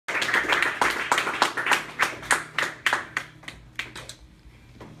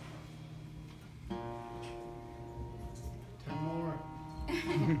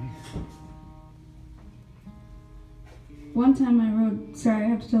one time I wrote, sorry, I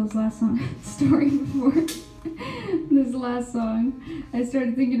have to tell this last story before this last song. I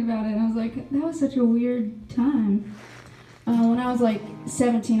started thinking about it and I was like, that was such a weird time. When I was like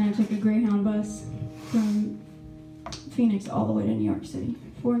 17, I took a Greyhound bus from Phoenix all the way to New York City,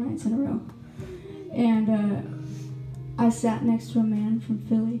 4 nights in a row. And I sat next to a man from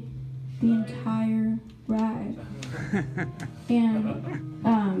Philly the entire ride. And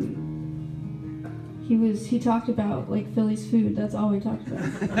he talked about like Philly's food. That's all we talked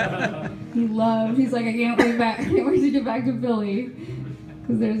about. He's like, I can't wait to get back to Philly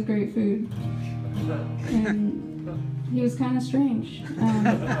because there's great food. And he was kind of strange.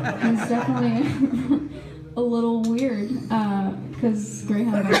 He's definitely a little weird because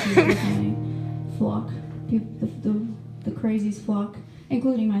Greyhound buses definitely flock. The crazies flock,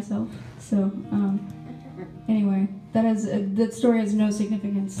 including myself. So anyway, that story has no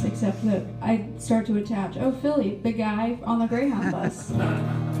significance except that I start to attach, oh, Philly, the guy on the Greyhound bus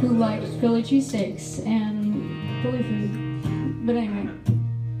who liked Philly cheesesteaks and Philly food. But anyway,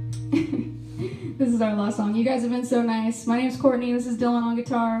 this is our last song. You guys have been so nice. My name is Courtney, this is Dylan on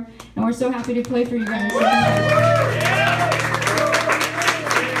guitar, and we're so happy to play for you guys.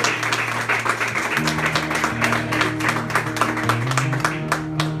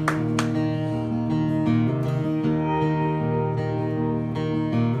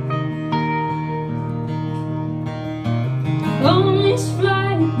 On this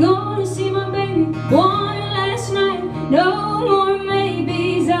flight, gonna see my baby, one last night. No more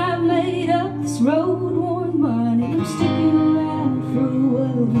maybes, I've made up this road-worn money. I'm sticking around for a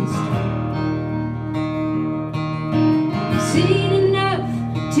while this time. Seen enough,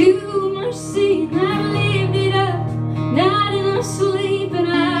 too much seen, I've lived it up. Not enough sleep, and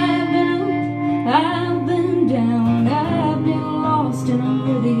I've been up, I've been down, I've been lost, and I'm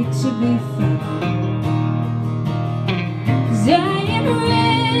ready to be found. I am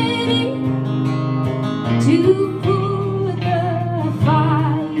ready to put the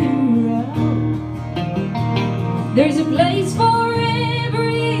fire out. There's a place for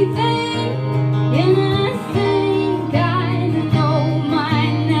everything, and I think I know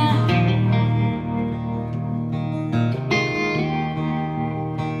mine now.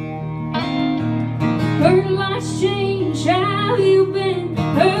 Heard life's changed, how you been?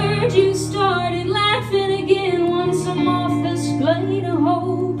 Heard you started laughing again. Once I'm off this plane, I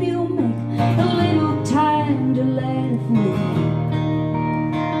hope you'll make a little time to laugh with me.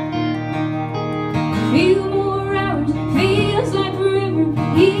 Few more hours, feels like forever.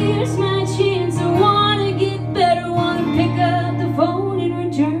 Here's my chance, I wanna get better. Wanna pick up the phone and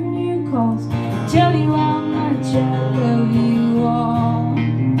return your calls, tell you how much I love you all.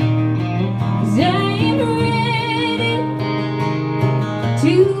 'Cause I am ready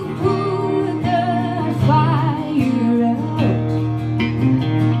to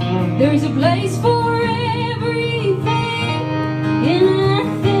there's a place for everything, and I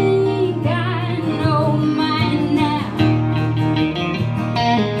think I know mine now.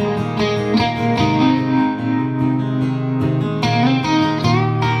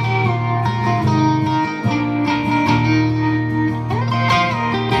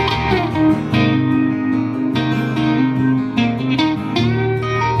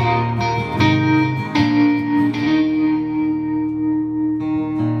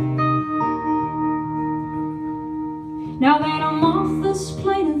 Now that I'm off this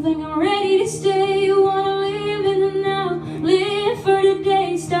plane, I think I'm ready to stay. I wanna live in the now, live for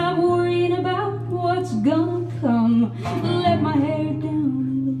today. Stop worrying about what's gonna come. Let my hair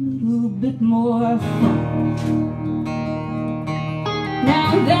down, a little bit more fun.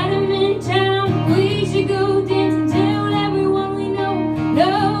 Now that I'm in town, we should go dance and tell everyone we know.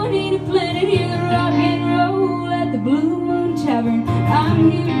 No need to plan it here, rock and roll at the Blue Moon Tavern. I'm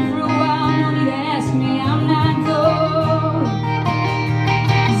here